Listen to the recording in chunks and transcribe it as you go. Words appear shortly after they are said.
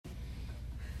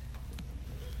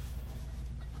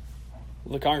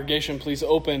Will the congregation please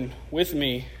open with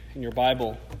me in your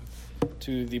Bible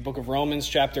to the book of Romans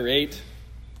chapter 8,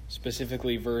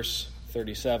 specifically verse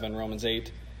 37, Romans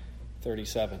 8,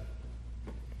 37.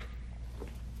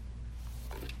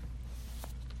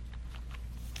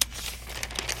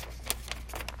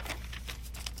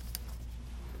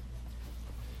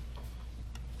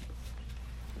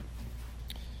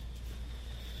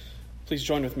 Please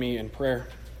join with me in prayer.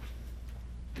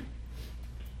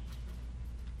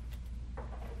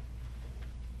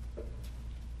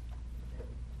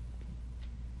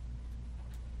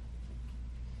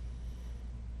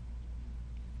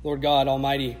 Lord God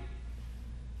Almighty,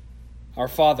 our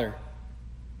Father,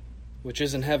 which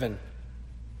is in heaven,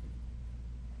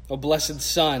 O blessed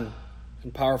Son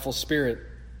and powerful Spirit,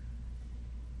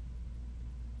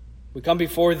 we come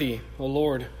before Thee, O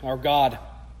Lord, our God.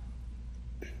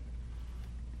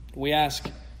 We ask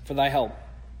for Thy help,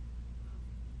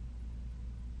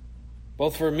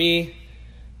 both for me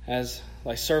as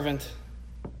Thy servant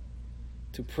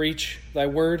to preach Thy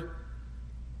word,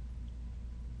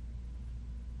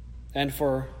 and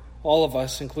for all of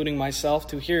us, including myself,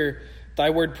 to hear Thy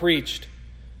word preached,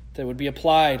 that would be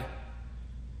applied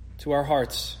to our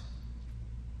hearts,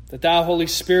 that Thou, Holy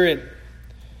Spirit,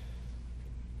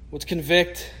 would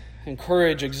convict,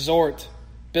 encourage, exhort,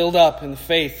 build up in the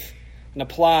faith, and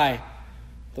apply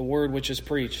the word which is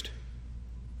preached.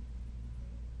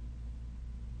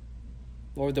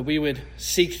 Lord, that we would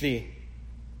seek Thee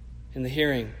in the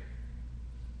hearing.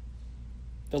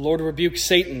 The Lord rebuke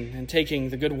Satan in taking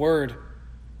the good word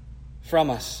from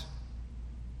us.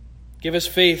 Give us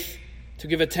faith to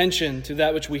give attention to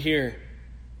that which we hear,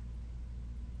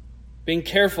 being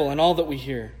careful in all that we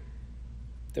hear,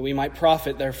 that we might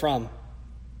profit therefrom.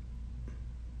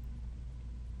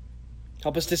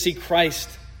 Help us to see Christ,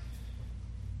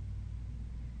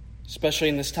 especially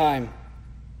in this time,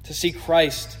 to see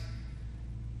Christ,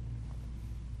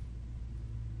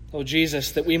 O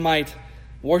Jesus, that we might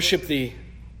worship Thee,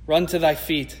 run to Thy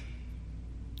feet,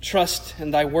 trust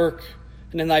in Thy work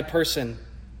and in Thy person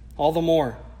all the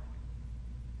more.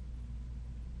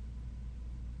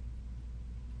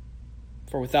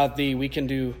 For without Thee we can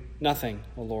do nothing,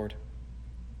 O Lord.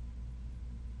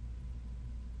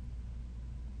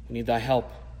 We need Thy help.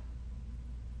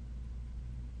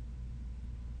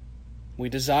 We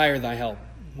desire Thy help.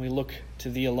 We look to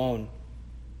Thee alone,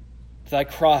 to Thy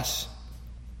cross,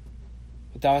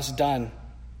 what Thou hast done.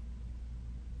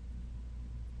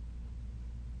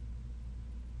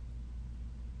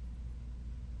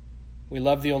 We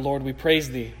love Thee, O Lord. We praise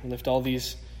Thee. We lift all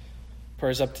these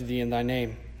prayers up to Thee in Thy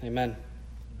name. Amen.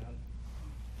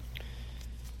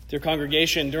 Dear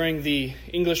congregation, during the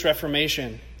English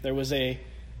Reformation, there was a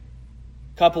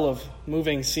couple of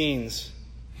moving scenes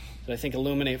that I think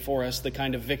illuminate for us the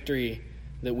kind of victory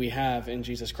that we have in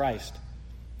Jesus Christ.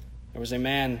 There was a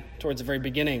man towards the very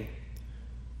beginning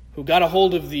who got a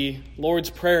hold of the Lord's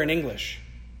Prayer in English.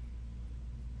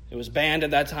 It was banned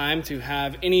at that time to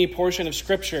have any portion of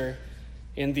Scripture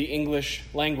in the English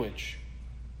language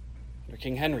under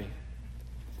King Henry.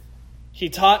 He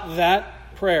taught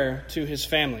that prayer to his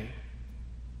family.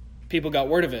 People got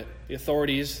word of it. The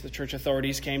authorities, the church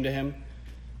authorities came to him,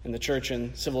 and the church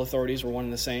and civil authorities were one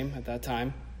and the same at that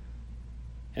time,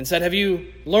 and said, "Have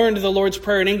you learned the Lord's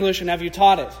Prayer in English, and have you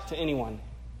taught it to anyone?"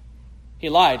 He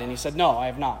lied, and he said, "No, I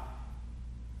have not."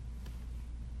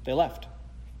 They left.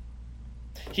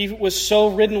 He was so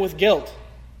ridden with guilt,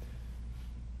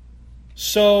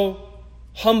 so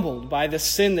humbled by the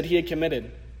sin that he had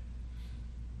committed,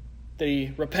 that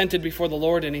he repented before the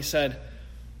Lord, and he said,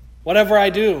 "Whatever I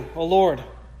do, O Lord,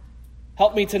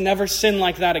 help me to never sin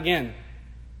like that again.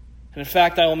 And in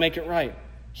fact, I will make it right."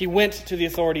 He went to the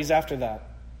authorities after that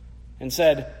and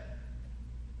said,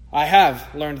 "I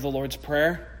have learned the Lord's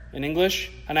Prayer in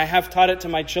English, and I have taught it to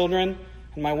my children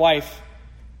and my wife,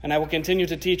 and I will continue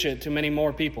to teach it to many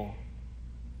more people."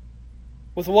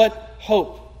 With what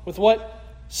hope, with what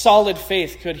solid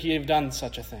faith could he have done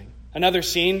such a thing? Another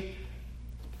scene,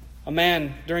 a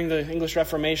man during the English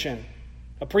Reformation,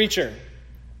 a preacher,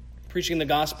 preaching the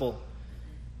gospel,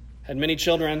 had many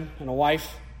children and a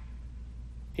wife.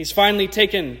 He's finally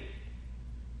taken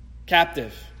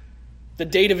captive. The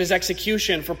date of his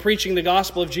execution for preaching the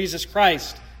gospel of Jesus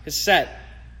Christ is set.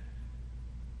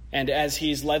 And as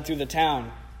he's led through the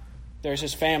town, there's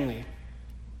his family,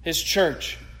 his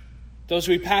church, those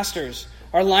who he pastors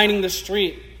are lining the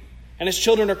street, and his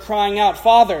children are crying out,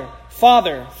 "Father,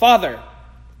 Father, Father."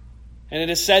 And it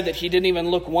is said that he didn't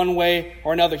even look one way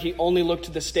or another. He only looked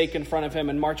to the stake in front of him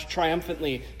and marched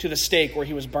triumphantly to the stake where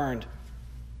he was burned.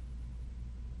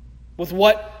 With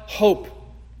what hope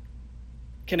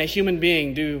can a human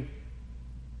being do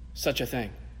such a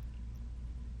thing.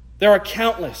 There are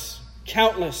countless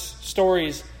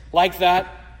stories like that,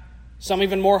 some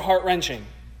even more heart-wrenching,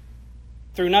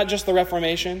 through not just the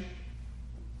Reformation,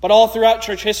 but all throughout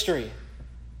church history.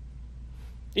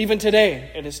 Even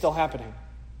today, it is still happening.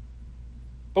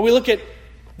 But we look at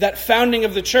that founding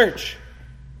of the church,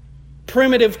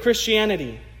 primitive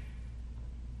Christianity,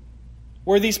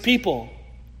 where these people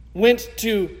went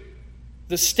to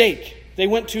the stake, they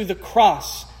went to the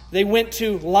cross, they went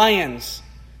to lions,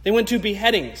 they went to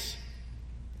beheadings.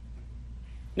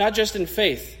 Not just in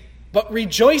faith, but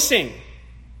rejoicing.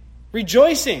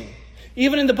 Rejoicing.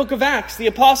 Even in the book of Acts, the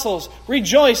apostles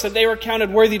rejoiced that they were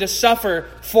counted worthy to suffer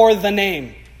for the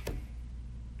name.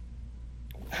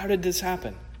 How did this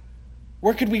happen?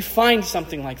 Where could we find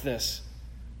something like this?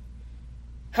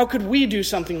 How could we do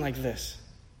something like this?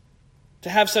 To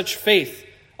have such faith,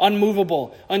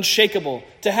 unmovable, unshakable,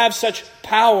 to have such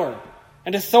power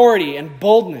and authority and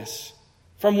boldness.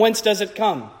 From whence does it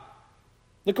come?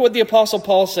 Look at what the Apostle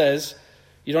Paul says.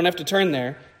 You don't have to turn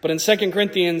there, but in 2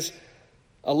 Corinthians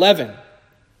 11,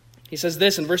 he says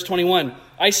this in verse 21,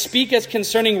 I speak as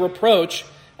concerning reproach,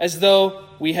 as though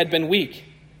we had been weak.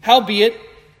 Howbeit,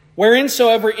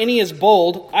 whereinsoever any is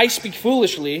bold, I speak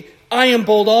foolishly, I am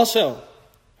bold also.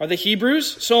 Are they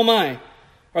Hebrews? So am I.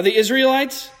 Are they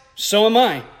Israelites? So am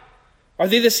I. Are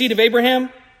they the seed of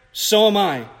Abraham? So am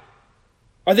I.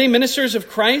 Are they ministers of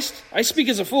Christ? I speak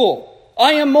as a fool.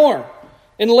 I am more.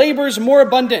 In labors more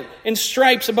abundant, in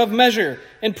stripes above measure,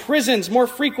 in prisons more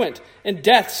frequent, in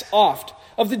deaths oft.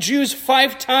 Of the Jews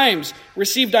 5 times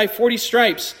received I 40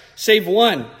 stripes, save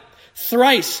one.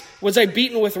 Thrice was I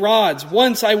beaten with rods,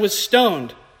 once I was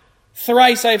stoned.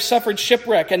 Thrice I have suffered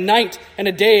shipwreck, a night and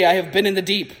a day I have been in the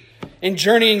deep. In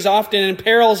journeyings often, in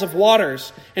perils of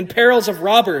waters, in perils of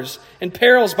robbers, in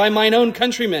perils by mine own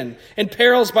countrymen, in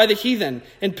perils by the heathen,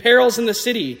 in perils in the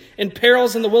city, in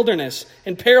perils in the wilderness,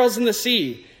 in perils in the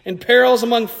sea, in perils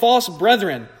among false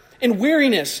brethren, in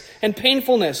weariness and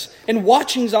painfulness, in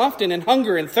watchings often, in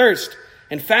hunger and thirst,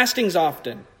 in fastings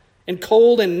often, in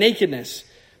cold and nakedness,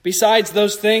 besides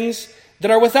those things that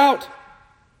are without.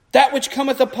 That which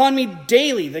cometh upon me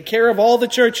daily, the care of all the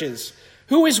churches.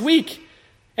 Who is weak?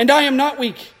 And I am not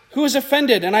weak. Who is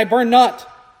offended? And I burn not.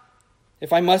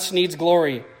 If I must needs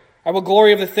glory, I will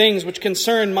glory of the things which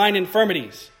concern mine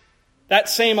infirmities. That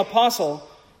same apostle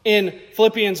in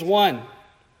Philippians 1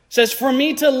 says, for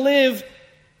me to live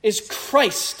is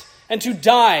Christ, and to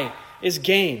die is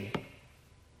gain.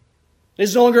 It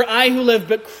is no longer I who live,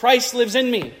 but Christ lives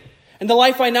in me. And the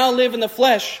life I now live in the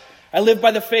flesh, I live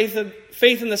by the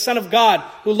faith in the Son of God,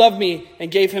 who loved me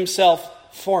and gave himself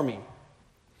for me.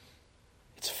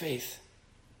 It's faith.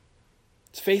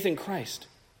 It's faith in Christ.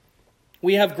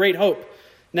 We have great hope.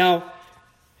 Now,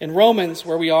 in Romans,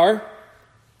 where we are,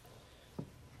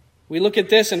 we look at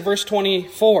this in verse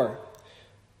 24.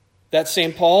 That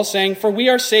same Paul saying, for we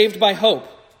are saved by hope,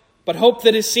 but hope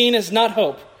that is seen is not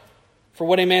hope. For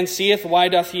what a man seeth, why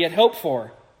doth he yet hope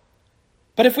for?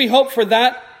 But if we hope for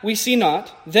that we see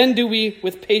not, then do we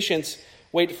with patience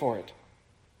wait for it.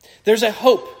 There's a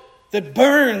hope that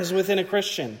burns within a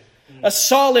Christian. A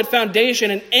solid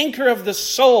foundation, an anchor of the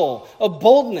soul, a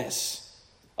boldness,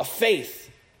 a faith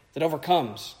that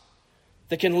overcomes,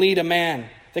 that can lead a man,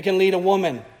 that can lead a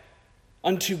woman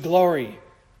unto glory,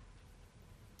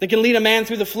 that can lead a man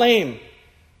through the flame,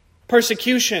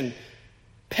 persecution,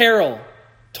 peril,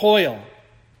 toil.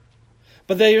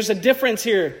 But there's a difference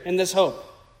here in this hope.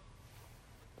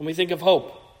 When we think of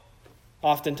hope,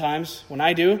 oftentimes, when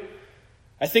I do,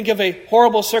 I think of a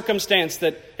horrible circumstance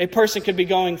that a person could be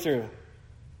going through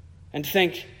and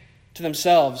think to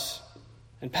themselves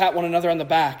and pat one another on the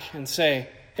back and say,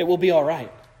 it will be all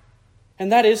right.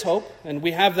 And that is hope, and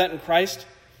we have that in Christ.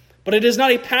 But it is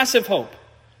not a passive hope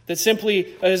that simply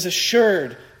is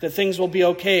assured that things will be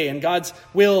okay and God's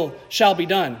will shall be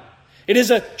done. It is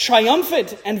a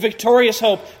triumphant and victorious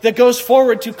hope that goes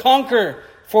forward to conquer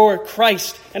for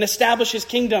Christ and establish his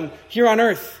kingdom here on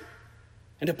earth,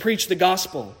 and to preach the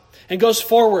gospel, and goes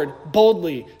forward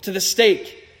boldly to the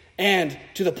stake and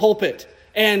to the pulpit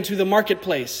and to the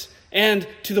marketplace and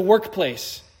to the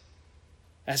workplace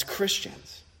as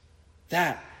Christians.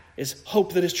 That is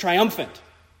hope that is triumphant.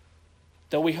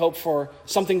 Though we hope for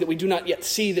something that we do not yet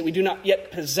see, that we do not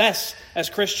yet possess as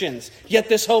Christians, yet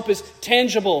this hope is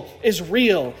tangible, is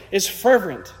real, is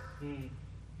fervent,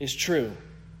 is true.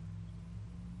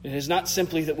 It is not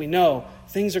simply that we know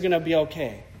things are going to be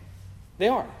okay. They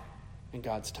are, in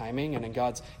God's timing and in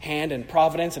God's hand and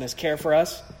providence and his care for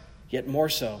us, yet more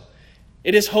so.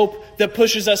 It is hope that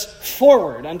pushes us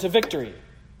forward unto victory.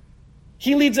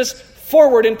 He leads us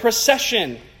forward in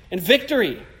procession and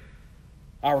victory.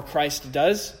 our Christ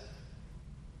does.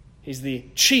 He's the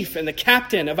chief and the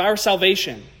captain of our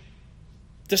salvation.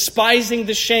 Despising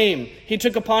the shame, he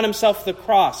took upon himself the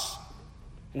cross.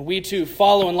 And we too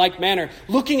follow in like manner,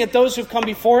 looking at those who've come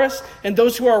before us and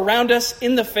those who are around us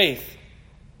in the faith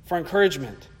for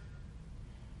encouragement.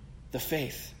 The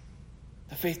faith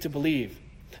to believe,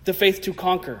 the faith to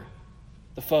conquer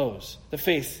the foes, the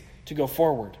faith to go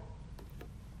forward.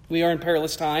 We are in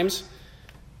perilous times,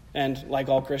 and like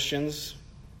all Christians,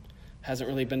 hasn't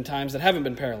really been times that haven't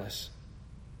been perilous.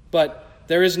 But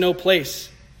there is no place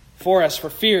for us for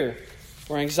fear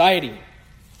or anxiety.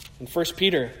 In 1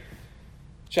 Peter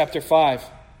chapter 5,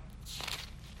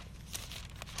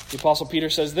 the Apostle Peter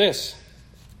says this,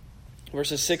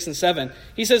 verses 6 and 7.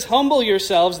 He says, "Humble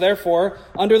yourselves, therefore,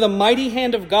 under the mighty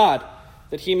hand of God,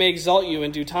 that he may exalt you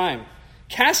in due time,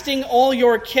 casting all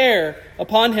your care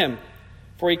upon him,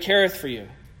 for he careth for you."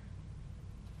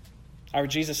 Our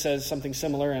Jesus says something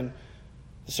similar in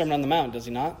the Sermon on the Mount, does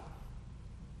he not?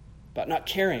 About not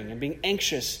caring and being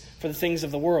anxious for the things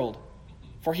of the world.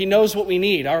 For he knows what we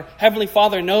need. Our Heavenly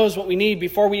Father knows what we need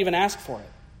before we even ask for it.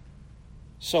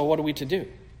 So what are we to do?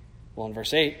 Well, in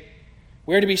verse 8,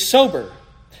 we are to be sober,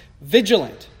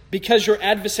 vigilant, because your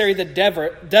adversary the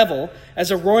devil,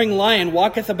 as a roaring lion,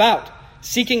 walketh about,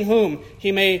 seeking whom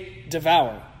he may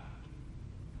devour.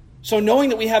 So knowing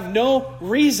that we have no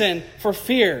reason for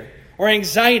fear or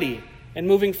anxiety in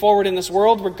moving forward in this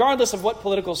world, regardless of what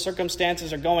political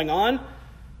circumstances are going on,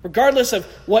 regardless of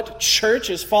what church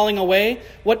is falling away,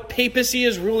 what papacy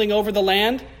is ruling over the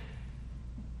land,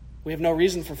 we have no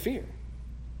reason for fear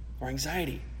or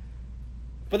anxiety.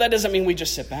 But that doesn't mean we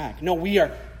just sit back. No, we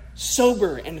are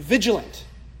sober and vigilant.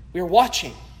 We are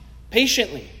watching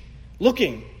patiently,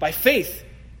 looking by faith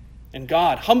in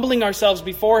God, humbling ourselves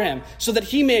before him so that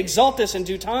he may exalt us in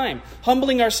due time,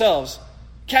 humbling ourselves,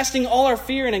 casting all our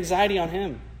fear and anxiety on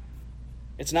him.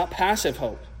 It's not passive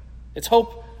hope. It's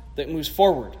hope that moves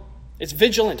forward. It's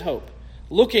vigilant hope,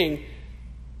 looking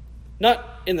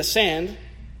not in the sand,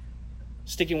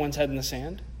 sticking one's head in the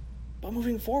sand, but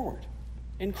moving forward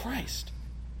in Christ.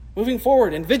 Moving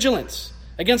forward in vigilance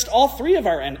against all three of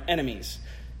our enemies.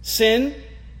 Sin,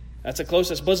 that's the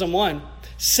closest bosom one.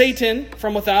 Satan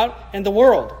from without, and the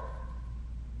world.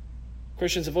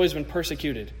 Christians have always been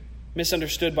persecuted,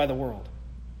 misunderstood by the world.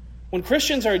 When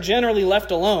Christians are generally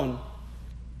left alone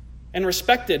and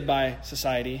respected by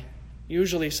society,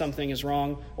 usually something is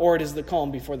wrong, or it is the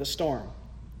calm before the storm.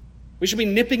 We should be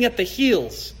nipping at the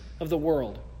heels of the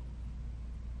world.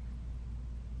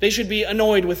 They should be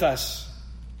annoyed with us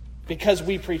because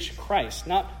we preach Christ,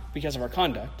 not because of our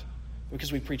conduct,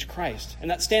 because we preach Christ.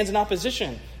 And that stands in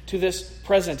opposition to this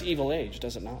present evil age,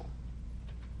 does it not?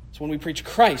 So when we preach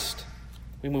Christ,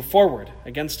 we move forward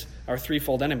against our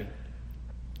threefold enemy.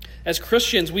 As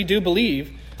Christians, we do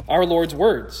believe our Lord's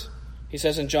words. He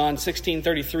says in John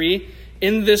 16:33,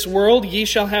 "In this world ye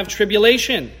shall have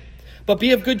tribulation, but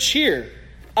be of good cheer.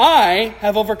 I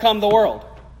have overcome the world."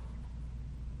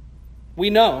 We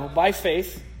know by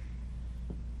faith,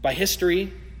 by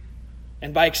history,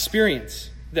 and by experience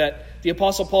that the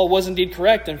Apostle Paul was indeed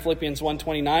correct in Philippians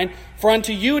 1:29. "For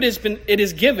unto you it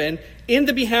is given in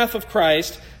the behalf of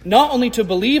Christ, not only to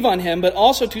believe on him, but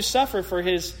also to suffer for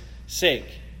his sake."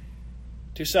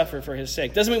 To suffer for his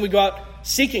sake. Doesn't mean we go out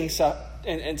seeking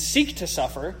and seek to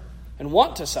suffer and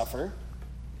want to suffer.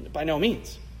 By no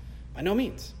means. By no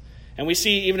means. And we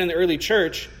see even in the early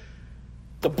church,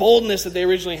 the boldness that they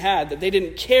originally had, that they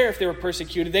didn't care if they were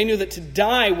persecuted. They knew that to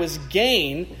die was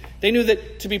gain. They knew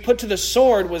that to be put to the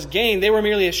sword was gain. They were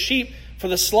merely a sheep for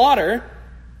the slaughter.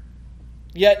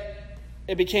 Yet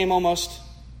it became almost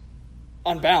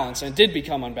unbalanced, and it did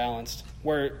become unbalanced,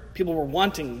 where people were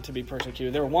wanting to be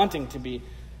persecuted. They were wanting to be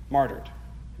martyred.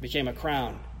 It became a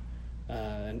crown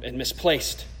and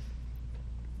misplaced.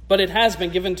 But it has been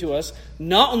given to us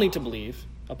not only to believe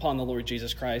upon the Lord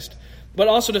Jesus Christ, but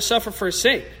also to suffer for his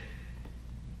sake.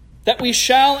 That we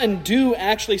shall and do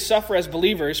actually suffer as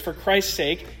believers for Christ's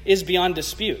sake is beyond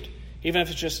dispute. Even if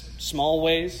it's just small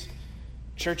ways,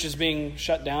 churches being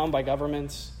shut down by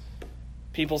governments,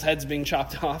 people's heads being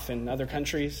chopped off in other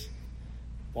countries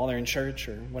while they're in church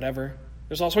or whatever.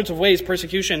 There's all sorts of ways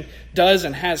persecution does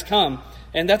and has come,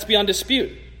 and that's beyond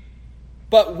dispute.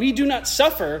 But we do not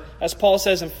suffer, as Paul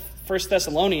says in 1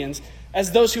 Thessalonians,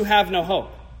 as those who have no hope.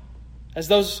 As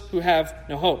those who have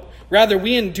no hope. Rather,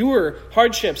 we endure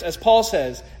hardships, as Paul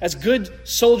says, as good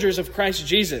soldiers of Christ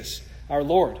Jesus, our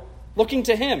Lord, looking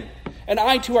to him, and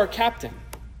I to our captain,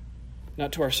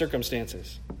 not to our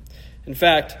circumstances. In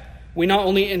fact, we not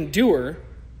only endure,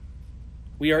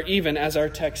 we are even, as our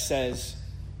text says,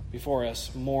 before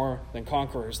us more than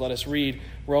conquerors. Let us read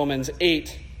Romans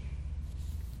 8,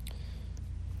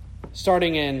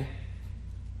 starting in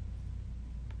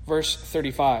verse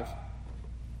 35.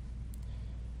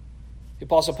 The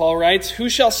Apostle Paul writes, "Who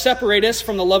shall separate us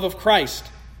from the love of Christ?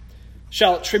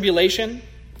 Shall tribulation,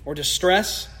 or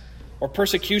distress, or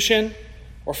persecution,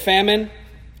 or famine,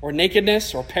 or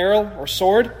nakedness, or peril, or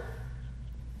sword?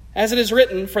 As it is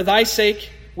written, for thy sake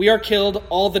we are killed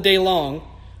all the day long.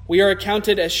 We are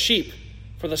accounted as sheep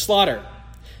for the slaughter.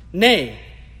 Nay,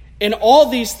 in all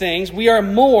these things we are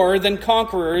more than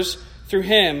conquerors through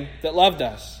him that loved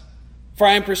us. For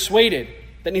I am persuaded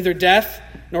that neither death,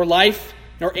 nor life,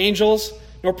 nor angels,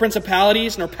 nor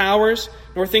principalities, nor powers,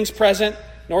 nor things present,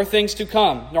 nor things to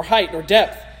come, nor height, nor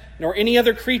depth, nor any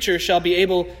other creature shall be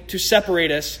able to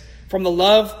separate us from the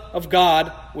love of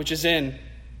God which is in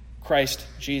Christ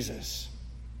Jesus."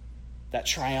 That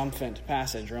triumphant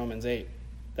passage, Romans 8.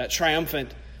 That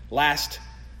triumphant last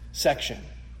section.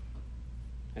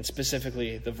 And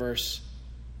specifically the verse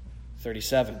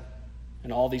 37.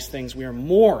 "In all these things we are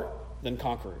more than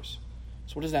conquerors."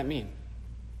 So what does that mean?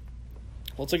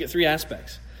 Well, let's look at three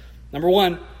aspects. Number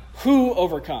one, who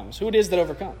overcomes? Who it is that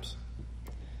overcomes.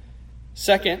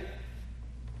 Second,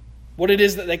 what it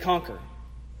is that they conquer.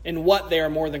 In what they are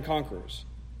more than conquerors.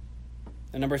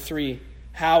 And number three,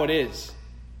 how it is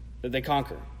that they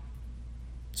conquer.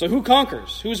 So who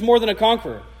conquers? Who's more than a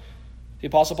conqueror? The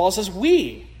Apostle Paul says,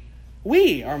 we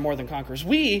are more than conquerors.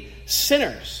 We,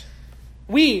 sinners.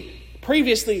 We,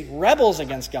 previously rebels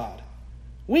against God.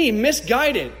 We,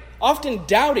 misguided, often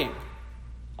doubting,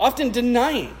 often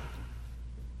denying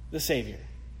the Savior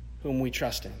whom we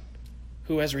trust in,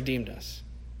 who has redeemed us.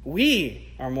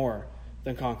 We are more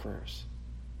than conquerors.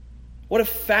 What a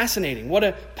fascinating, what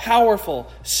a powerful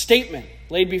statement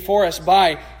laid before us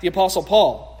by the Apostle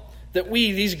Paul, that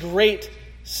we, these great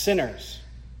sinners,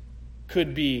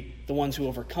 could be the ones who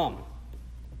overcome.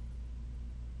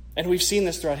 And we've seen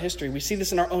this throughout history. We see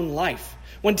this in our own life.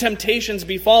 When temptations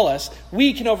befall us,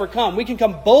 we can overcome. We can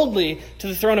come boldly to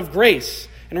the throne of grace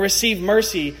and receive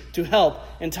mercy to help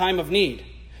in time of need.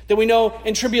 That we know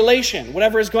in tribulation,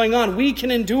 whatever is going on, we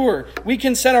can endure. We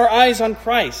can set our eyes on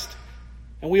Christ.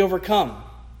 And we overcome.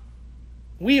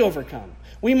 We overcome.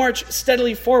 We march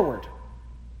steadily forward,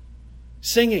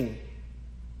 singing,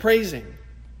 praising,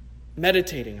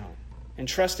 meditating on, and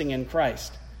trusting in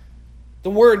Christ.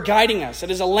 The Word guiding us. It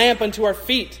is a lamp unto our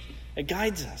feet. It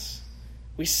guides us.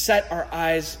 We set our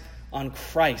eyes on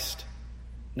Christ,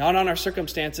 not on our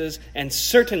circumstances, and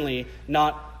certainly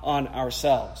not on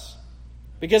ourselves.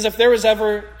 Because if there was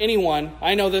ever anyone,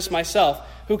 I know this myself,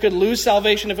 who could lose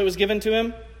salvation if it was given to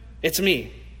him, it's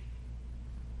me.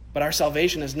 But our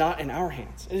salvation is not in our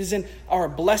hands. It is in our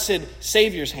blessed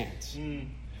Savior's hands,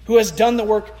 who has done the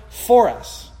work for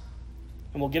us.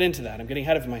 And we'll get into that. I'm getting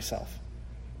ahead of myself.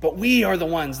 But we are the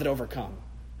ones that overcome.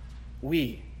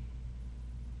 We.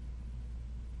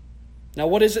 Now,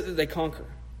 what is it that they conquer?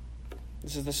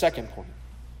 This is the second point.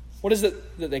 What is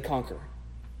it that they conquer?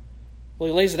 Well,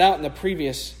 he lays it out in the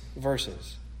previous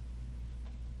verses.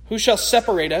 Who shall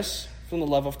separate us from the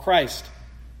love of Christ?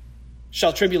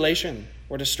 Shall tribulation,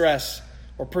 or distress,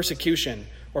 or persecution,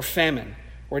 or famine,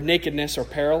 or nakedness, or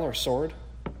peril, or sword?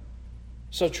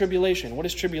 So tribulation, what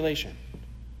is tribulation?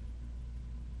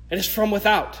 It is from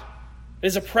without. It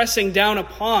is a pressing down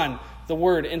upon, the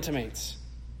word intimates.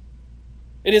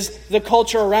 It is the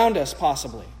culture around us,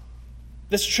 possibly.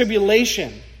 This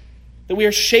tribulation that we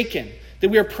are shaken, that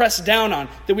we are pressed down on,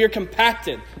 that we are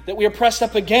compacted, that we are pressed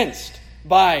up against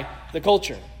by the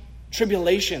culture.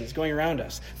 Tribulations going around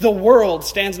us. The world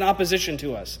stands in opposition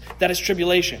to us. That is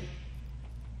tribulation.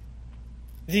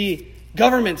 The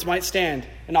governments might stand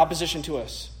in opposition to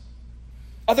us.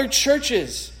 Other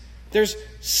churches. There's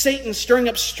Satan stirring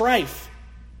up strife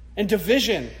and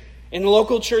division in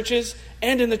local churches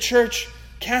and in the church,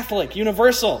 Catholic,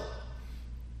 universal.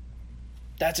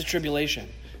 That's a tribulation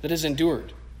that is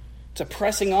endured. It's a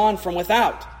pressing on from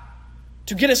without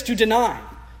to get us to deny,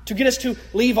 to get us to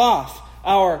leave off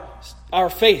our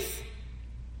faith,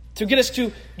 to get us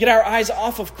to get our eyes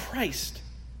off of Christ.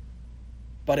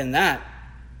 But in that,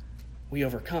 we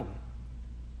overcome.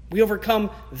 We overcome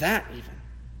that even.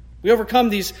 We overcome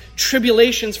these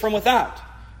tribulations from without.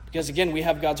 Because again, we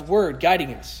have God's Word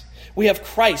guiding us. We have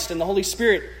Christ and the Holy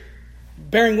Spirit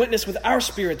bearing witness with our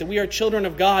spirit that we are children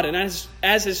of God. And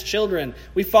as His children,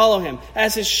 we follow Him.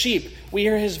 As His sheep, we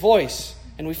hear His voice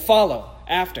and we follow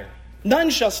after. None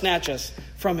shall snatch us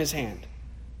from His hand.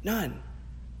 None.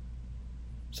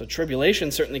 So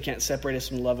tribulation certainly can't separate us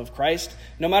from the love of Christ,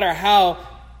 no matter how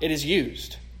it is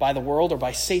used by the world or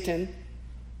by Satan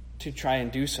to try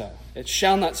and do so. It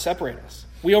shall not separate us.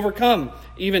 We overcome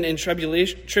even in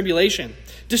tribulation.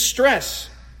 Distress.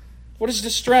 What is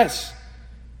distress?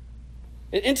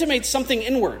 It intimates something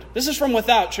inward. This is from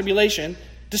without, tribulation.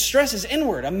 Distress is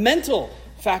inward, a mental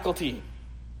faculty.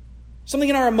 Something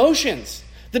in our emotions.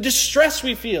 The distress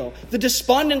we feel, the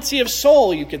despondency of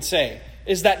soul, you could say,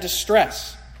 is that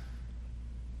distress.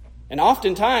 And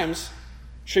oftentimes,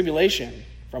 tribulation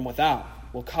from without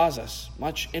will cause us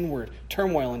much inward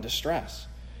turmoil and distress.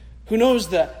 Who knows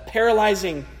the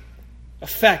paralyzing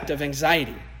effect of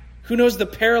anxiety? Who knows the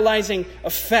paralyzing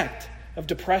effect of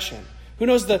depression? Who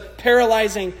knows the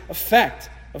paralyzing effect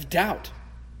of doubt?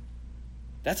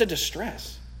 That's a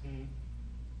distress.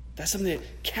 That's something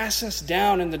that casts us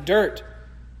down in the dirt.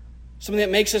 Something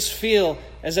that makes us feel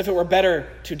as if it were better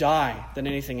to die than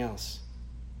anything else.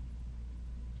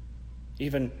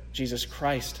 Even Jesus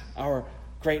Christ, our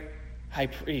great high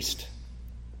priest,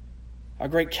 our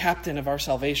great captain of our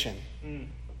salvation,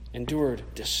 endured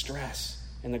distress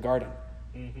in the garden.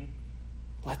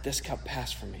 Let this cup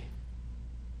pass from me.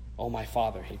 Oh, my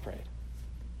Father, he prayed.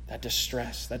 That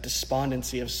distress, that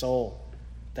despondency of soul,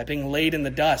 that being laid in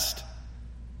the dust.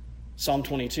 Psalm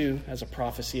 22 has a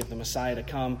prophecy of the Messiah to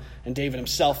come, and David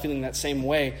himself feeling that same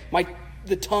way. My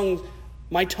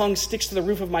tongue sticks to the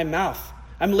roof of my mouth.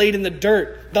 I'm laid in the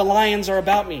dirt. The lions are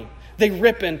about me. They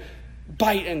rip and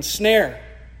bite and snare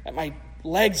at my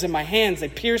legs and my hands. They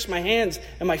pierce my hands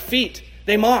and my feet.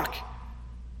 They mock.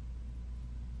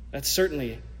 That's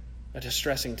certainly a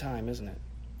distressing time, isn't it?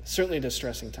 Certainly a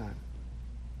distressing time.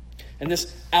 And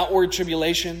this outward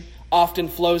tribulation often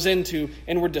flows into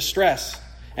inward distress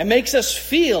and makes us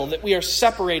feel that we are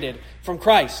separated from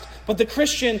Christ. But the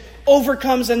Christian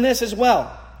overcomes in this as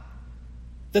well.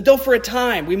 That though for a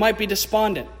time we might be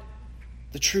despondent,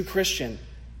 the true Christian,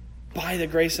 by the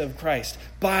grace of Christ,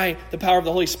 by the power of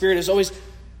the Holy Spirit, is always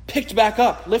picked back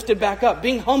up, lifted back up.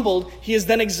 Being humbled, he is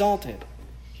then exalted.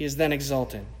 He is then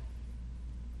exalted.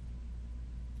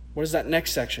 What is that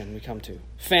next section we come to?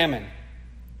 Famine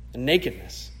and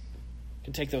nakedness. You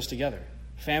can take those together.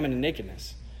 Famine and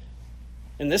nakedness.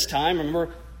 In this time,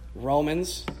 remember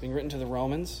Romans, being written to the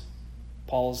Romans.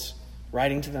 Paul's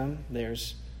writing to them.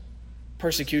 There's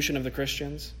persecution of the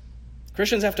Christians.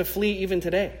 Christians have to flee even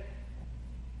today.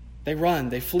 They run,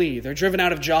 they flee. They're driven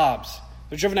out of jobs.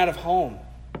 They're driven out of home.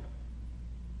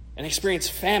 And experience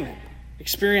famine.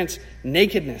 Experience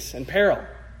nakedness and peril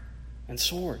and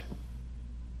sword.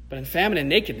 But in famine and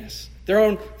nakedness,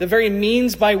 the very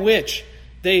means by which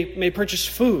they may purchase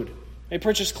food, may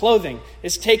purchase clothing,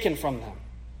 is taken from them.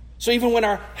 So even when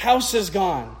our house is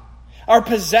gone, our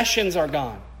possessions are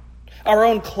gone, our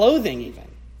own clothing even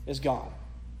is gone,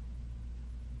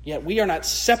 yet we are not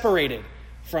separated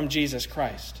from Jesus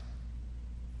Christ.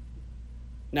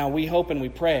 Now we hope and we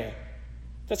pray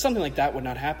that something like that would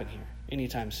not happen here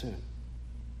anytime soon.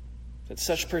 That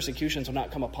such persecutions will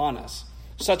not come upon us.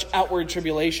 Such outward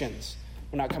tribulations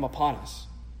will not come upon us.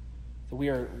 That we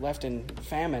are left in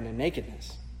famine and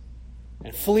nakedness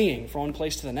and fleeing from one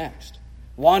place to the next,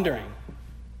 wandering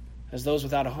as those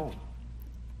without a home.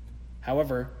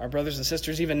 However, our brothers and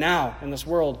sisters, even now in this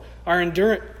world, are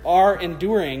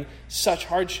enduring such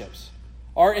hardships,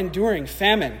 are enduring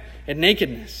famine and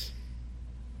nakedness.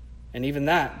 And even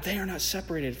that, they are not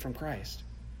separated from Christ.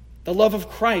 The love of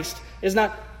Christ is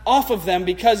not off of them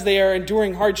because they are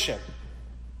enduring hardship.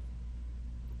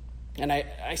 And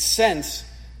I sense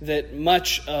that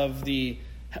much of the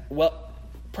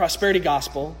prosperity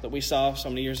gospel that we saw so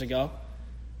many years ago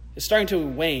is starting to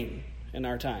wane in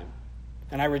our time.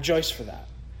 And I rejoice for that.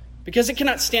 Because it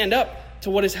cannot stand up to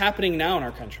what is happening now in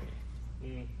our country.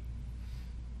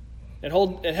 It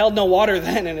held no water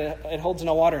then, and it holds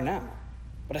no water now.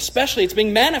 But especially it's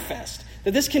being manifest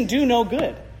that this can do no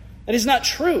good. That is not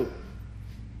true.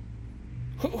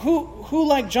 Who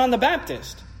like John the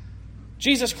Baptist?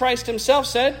 Jesus Christ himself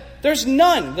said, there's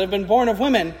none that have been born of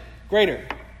women greater.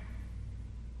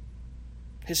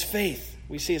 His faith,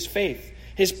 we see his faith,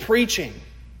 his preaching,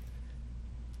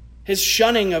 his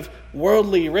shunning of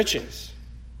worldly riches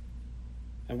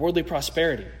and worldly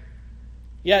prosperity.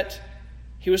 Yet,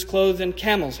 he was clothed in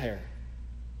camel's hair.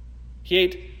 He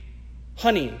ate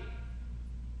honey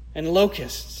and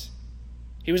locusts.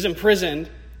 He was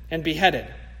imprisoned and beheaded.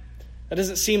 That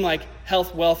doesn't seem like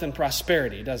health, wealth, and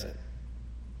prosperity, does it?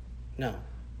 No.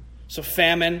 So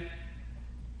famine,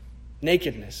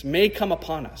 nakedness may come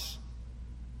upon us.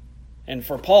 And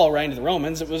for Paul, writing to the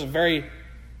Romans, it was a very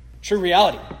true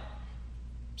reality.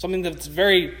 Something that's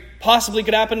very possibly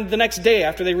could happen the next day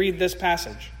after they read this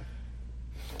passage.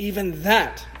 Even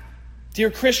that, dear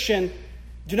Christian,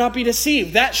 do not be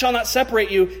deceived. That shall not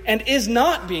separate you and is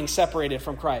not being separated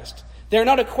from Christ. They are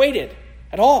not equated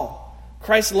at all.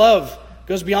 Christ's love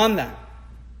goes beyond that.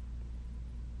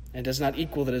 And does not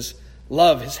equal that his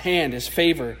love, his hand, his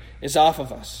favor is off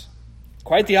of us.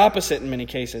 Quite the opposite in many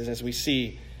cases, as we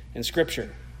see in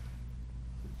Scripture.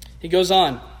 He goes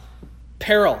on,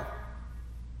 peril.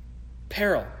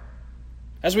 Peril.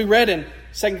 As we read in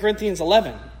 2 Corinthians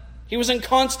 11, he was in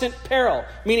constant peril,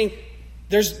 meaning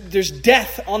there's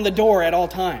death on the door at all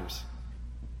times.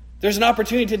 There's an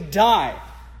opportunity to die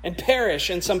and perish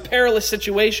in some perilous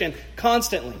situation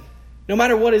constantly. No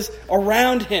matter what is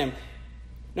around him,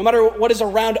 no matter what is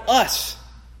around us,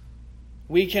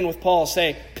 we can, with Paul,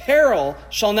 say, peril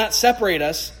shall not separate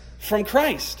us from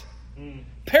Christ.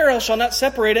 Peril shall not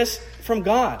separate us from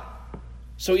God.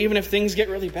 So even if things get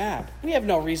really bad, we have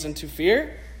no reason to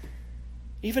fear.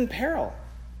 Even peril,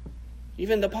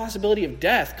 even the possibility of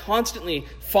death constantly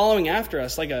following after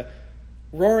us like a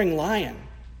roaring lion,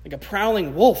 like a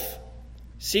prowling wolf,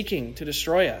 seeking to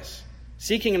destroy us,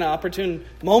 seeking an opportune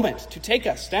moment to take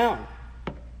us down.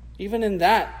 Even in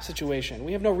that situation,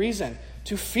 we have no reason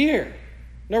to fear,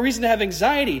 no reason to have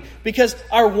anxiety, because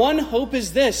our one hope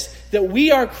is this, that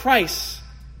we are Christ's,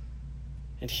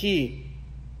 and He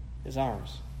is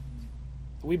ours.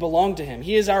 We belong to Him.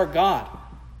 He is our God.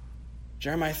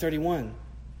 Jeremiah 31,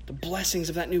 the blessings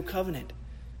of that new covenant,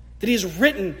 that He has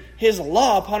written His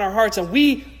law upon our hearts, and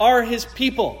we are His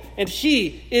people, and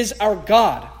He is our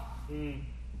God. And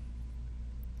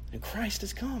Christ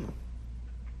has come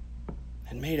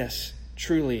and made us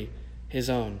truly His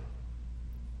own.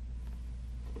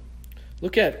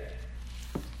 Look at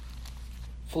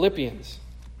Philippians.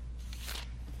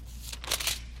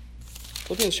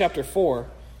 Philippians chapter 4.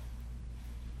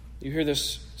 You hear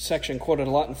this section quoted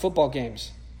a lot in football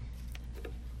games.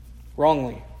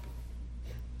 Wrongly.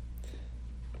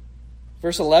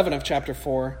 Verse 11 of chapter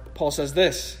 4, Paul says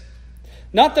this,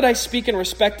 "Not that I speak in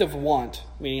respect of want,"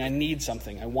 meaning I need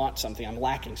something, I want something, I'm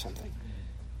lacking something.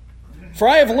 "For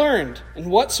I have learned, in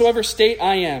whatsoever state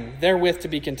I am, therewith to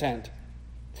be content.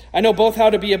 I know both how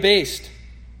to be abased,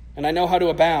 and I know how to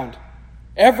abound.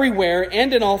 Everywhere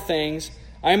and in all things,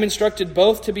 I am instructed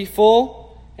both to be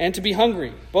full and to be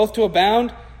hungry, both to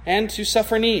abound and to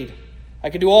suffer need. I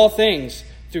can do all things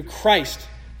through Christ,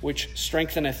 which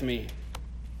strengtheneth me."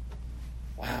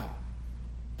 Wow.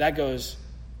 That goes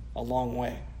a long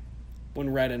way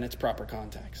when read in its proper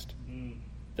context.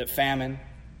 That famine,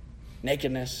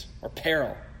 nakedness, or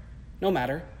peril, no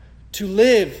matter, to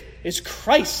live is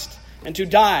Christ, and to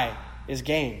die is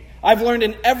gain. I've learned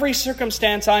in every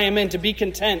circumstance I am in to be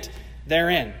content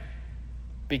therein,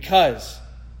 because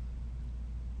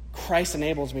Christ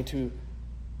enables me to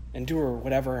endure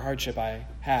whatever hardship I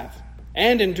have,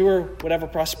 and endure whatever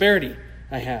prosperity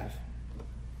I have.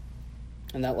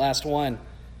 And that last one,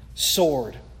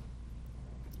 sword.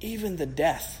 Even the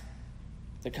death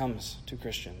that comes to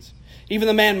Christians. Even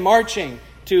the man marching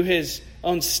to his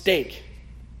own stake.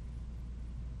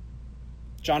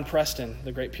 John Preston,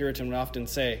 the great Puritan, would often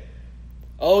say,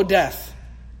 "O death,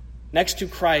 next to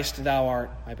Christ thou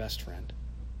art my best friend."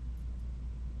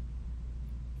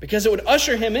 Because it would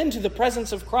usher him into the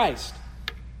presence of Christ.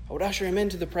 It would usher him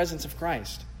into the presence of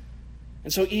Christ.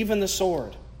 And so even the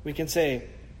sword, we can say,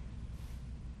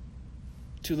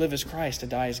 to live as Christ, to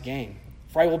die as gain.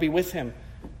 For I will be with him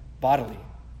bodily.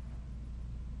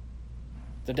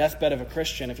 The deathbed of a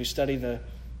Christian, if you study the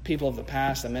people of the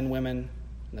past, the men, women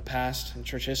in the past in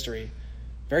church history,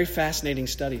 very fascinating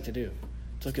study to do,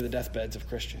 to look at the deathbeds of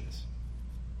Christians.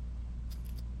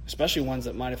 Especially ones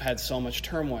that might have had so much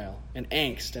turmoil and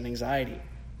angst and anxiety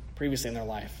previously in their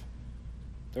life.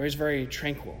 They're always very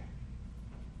tranquil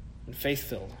and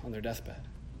faith-filled on their deathbed.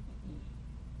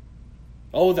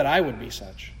 Oh, that I would be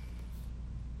such,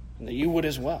 and that you would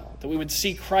as well, that we would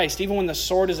see Christ even when the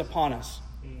sword is upon us,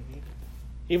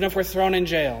 even if we're thrown in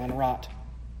jail and rot.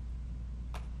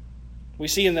 We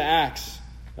see in the Acts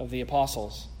of the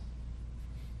Apostles,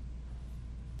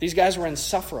 these guys were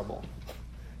insufferable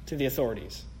to the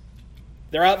authorities.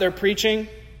 They're out there preaching.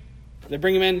 They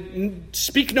bring them in.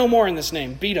 Speak no more in this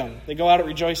name. Beat them. They go out at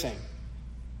rejoicing.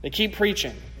 They keep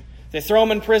preaching. They throw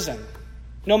them in prison.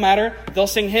 No matter. They'll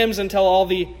sing hymns until all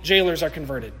the jailers are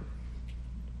converted.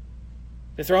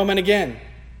 They throw them in again.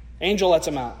 Angel lets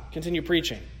them out. Continue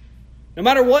preaching. No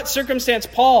matter what circumstance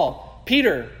Paul,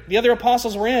 Peter, the other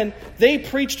apostles were in, they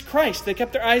preached Christ. They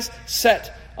kept their eyes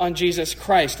set on Jesus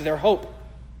Christ, their hope.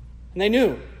 And they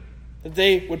knew that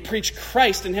they would preach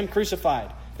Christ and Him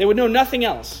crucified. They would know nothing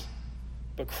else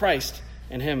but Christ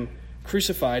and Him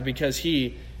crucified, because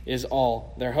He is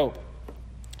all their hope.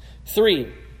 3,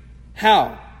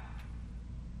 how?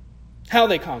 How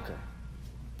they conquer.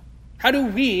 How do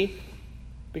we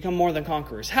become more than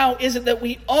conquerors? How is it that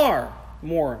we are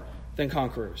more than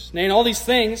conquerors. Nay, in all these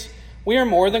things, we are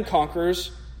more than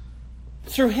conquerors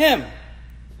through Him.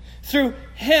 Through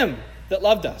Him that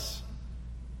loved us.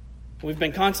 We've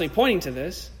been constantly pointing to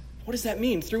this. What does that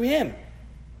mean? Through Him.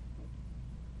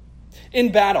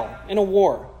 In battle, in a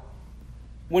war,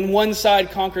 when one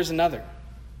side conquers another.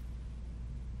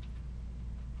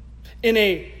 In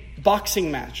a boxing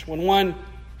match, when one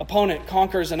opponent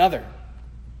conquers another.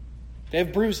 They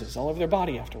have bruises all over their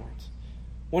body afterwards.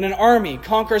 When an army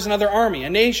conquers another army, a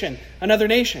nation, another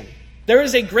nation, there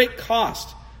is a great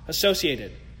cost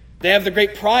associated. They have the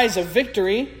great prize of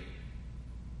victory,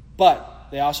 but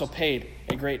they also paid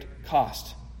a great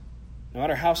cost, no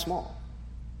matter how small.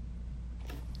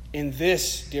 In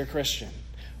this, dear Christian,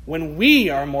 when we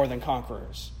are more than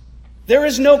conquerors, there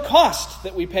is no cost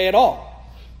that we pay at all.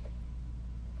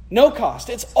 No cost.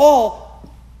 It's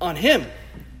all on Him,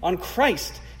 on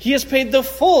Christ. He has paid the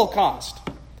full cost.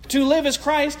 To live is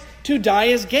Christ, to die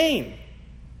is gain.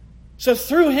 So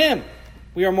through Him,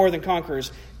 we are more than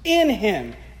conquerors. In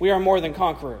Him, we are more than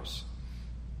conquerors.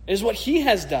 It is what He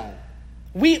has done.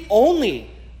 We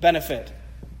only benefit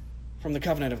from the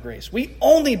covenant of grace. We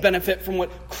only benefit from what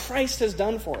Christ has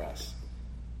done for us.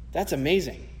 That's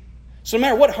amazing. So no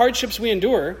matter what hardships we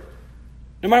endure,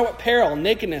 no matter what peril,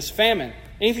 nakedness, famine,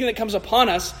 anything that comes upon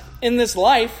us in this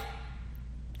life,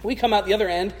 we come out the other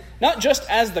end, not just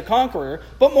as the conqueror,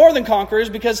 but more than conquerors,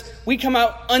 because we come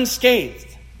out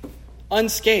unscathed.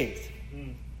 Unscathed.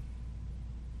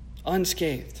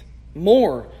 Unscathed.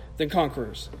 More than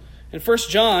conquerors. In 1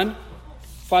 John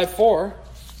 5:4,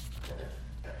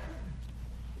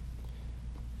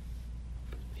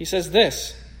 he says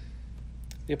this,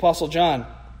 the Apostle John,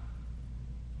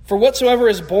 "For whatsoever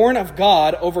is born of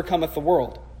God overcometh the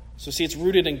world." So see, it's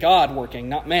rooted in God working,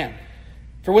 not man.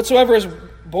 "For whatsoever is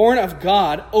born of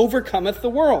God overcometh the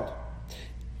world.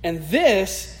 And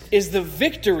this is the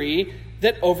victory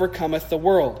that overcometh the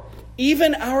world,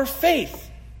 even our faith."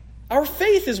 Our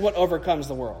faith is what overcomes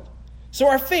the world. So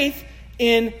our faith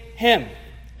in Him.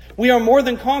 We are more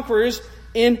than conquerors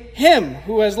in Him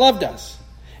who has loved us.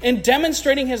 In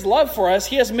demonstrating His love for us,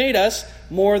 He has made us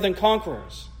more than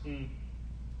conquerors.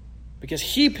 Because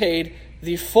He paid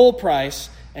the full price,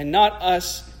 and not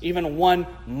us even one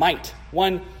mite,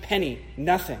 one penny,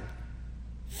 nothing.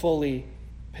 Fully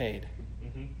paid.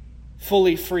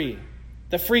 Fully free.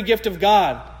 The free gift of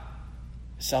God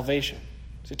is salvation.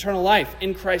 It's eternal life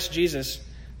in Christ Jesus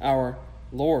our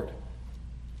Lord.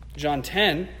 John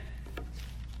 10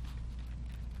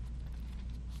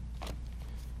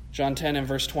 and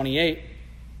verse 28,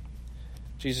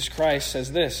 Jesus Christ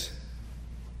says this,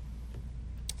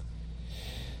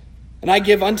 "And I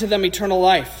give unto them eternal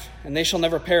life, and they shall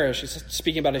never perish." He's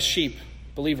speaking about His sheep,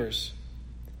 believers.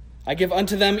 "I give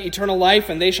unto them eternal life,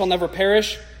 and they shall never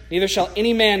perish, neither shall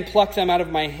any man pluck them out of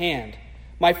my hand.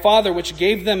 My Father which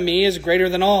gave them me is greater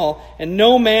than all, and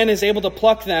no man is able to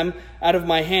pluck them out of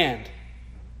my hand."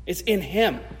 It's in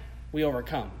Him we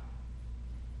overcome.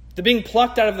 The being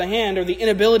plucked out of the hand, or the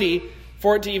inability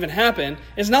for it to even happen,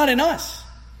 is not in us.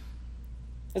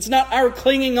 It's not our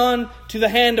clinging on to the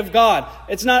hand of God.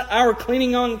 It's not our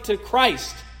clinging on to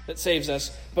Christ that saves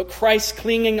us, but Christ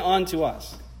clinging on to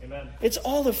us. Amen. It's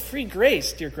all of free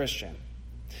grace, dear Christian.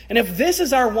 And if this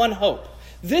is our one hope,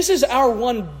 this is our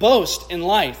one boast in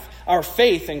life, our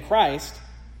faith in Christ,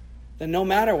 then no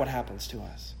matter what happens to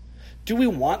us. Do we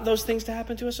want those things to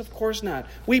happen to us? Of course not.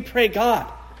 We pray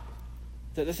God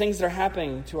that the things that are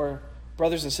happening to our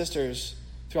brothers and sisters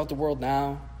throughout the world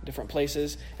now, different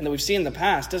places, and that we've seen in the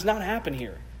past, does not happen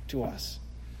here to us.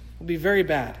 It will be very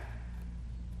bad.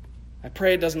 I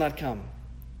pray it does not come.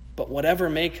 But whatever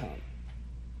may come,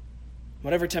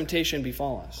 whatever temptation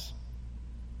befall us,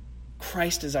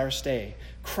 Christ is our stay.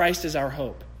 Christ is our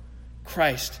hope.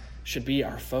 Christ should be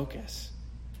our focus,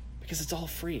 because it's all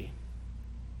free.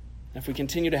 And if we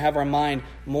continue to have our mind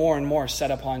more and more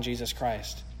set upon Jesus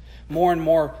Christ, more and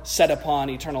more set upon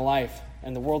eternal life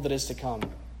and the world that is to come,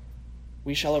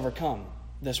 we shall overcome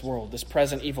this world, this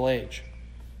present evil age.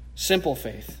 Simple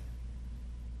faith.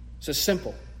 It's just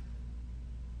simple.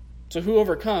 So who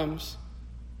overcomes?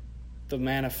 The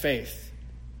man of faith,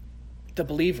 the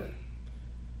believer.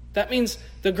 That means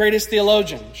the greatest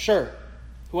theologian, sure,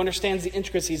 who understands the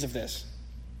intricacies of this.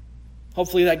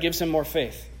 Hopefully that gives him more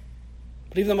faith.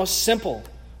 But even the most simple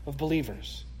of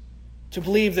believers, to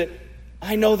believe that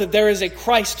I know that there is a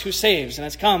Christ who saves and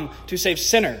has come to save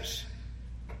sinners.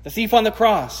 The thief on the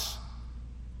cross.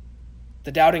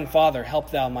 The doubting father,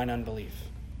 help thou mine unbelief.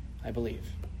 I believe.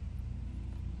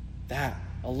 That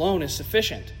alone is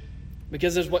sufficient,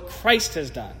 because there's what Christ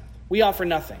has done. We offer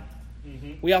nothing.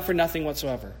 We offer nothing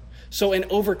whatsoever. So in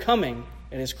overcoming,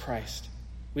 it is Christ.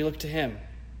 We look to him.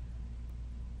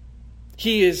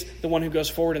 He is the one who goes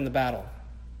forward in the battle.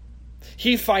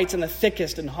 He fights in the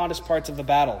thickest and hottest parts of the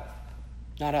battle,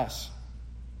 not us.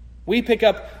 We pick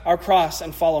up our cross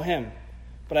and follow him.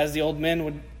 But as the old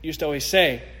men used to always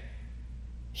say,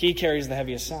 he carries the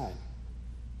heaviest side.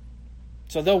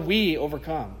 So though we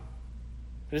overcome,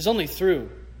 it is only through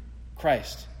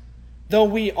Christ. Though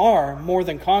we are more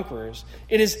than conquerors,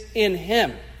 it is in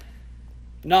him,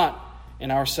 not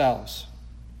in ourselves.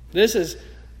 This is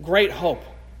great hope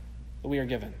that we are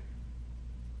given.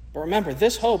 But remember,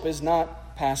 this hope is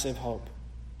not passive hope.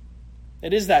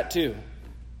 It is that too.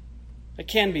 It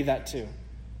can be that too.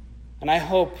 And I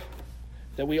hope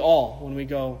that we all, when we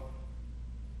go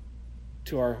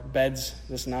to our beds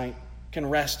this night, can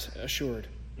rest assured.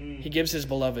 He gives his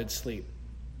beloved sleep.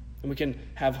 And we can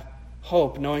have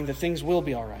hope knowing that things will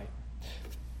be all right.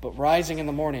 But rising in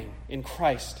the morning in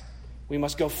Christ, we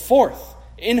must go forth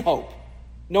in hope,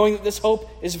 knowing that this hope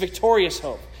is victorious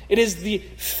hope. It is the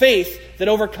faith that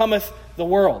overcometh the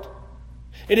world.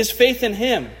 It is faith in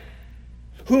him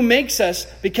who makes us,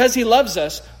 because he loves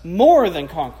us, more than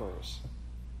conquerors.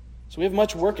 So we have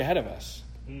much work ahead of us.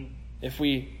 If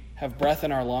we have breath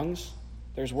in our lungs,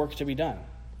 there's work to be done.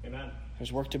 Amen.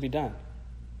 There's work to be done.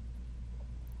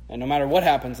 And no matter what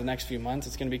happens the next few months,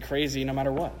 it's going to be crazy no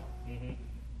matter what.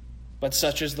 But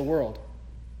such is the world.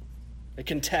 It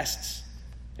contests.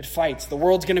 It fights. The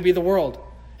world's going to be the world.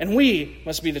 And we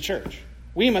must be the church.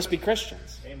 We must be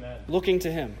Christians. Amen. Looking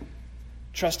to him,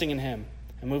 trusting in him,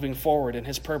 and moving forward in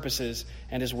his purposes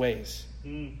and his ways.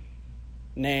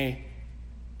 Nay,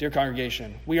 dear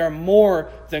congregation, we are more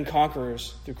than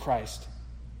conquerors through Christ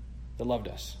that loved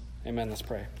us. Amen. Let's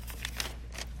pray.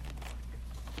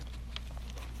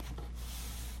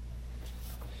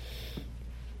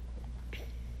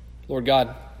 Lord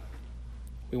God,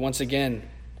 we once again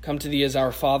come to thee as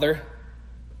our Father.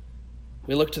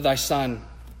 We look to thy Son,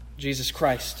 Jesus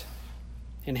Christ.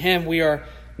 In him we are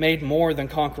made more than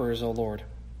conquerors, O Lord.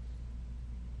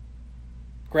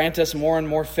 Grant us more and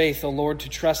more faith, O Lord, to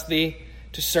trust thee,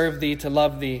 to serve thee, to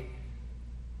love thee,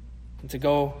 and to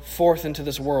go forth into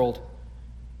this world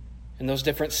in those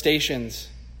different stations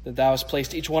that thou hast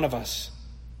placed each one of us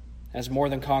as more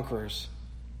than conquerors,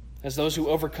 as those who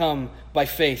overcome by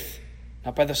faith,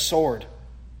 not by the sword,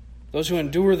 those who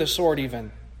endure the sword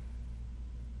even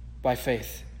by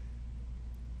faith.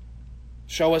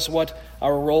 Show us what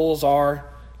our roles are,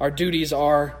 our duties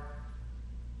are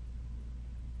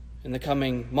in the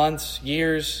coming months,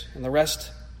 years, and the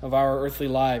rest of our earthly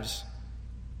lives,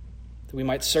 that we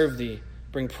might serve thee,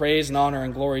 bring praise and honor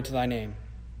and glory to thy name.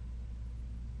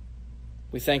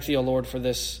 We thank thee, O Lord, for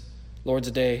this Lord's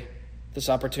Day, this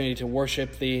opportunity to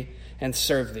worship thee and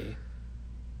serve thee.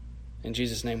 In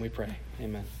Jesus' name we pray.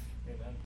 Amen.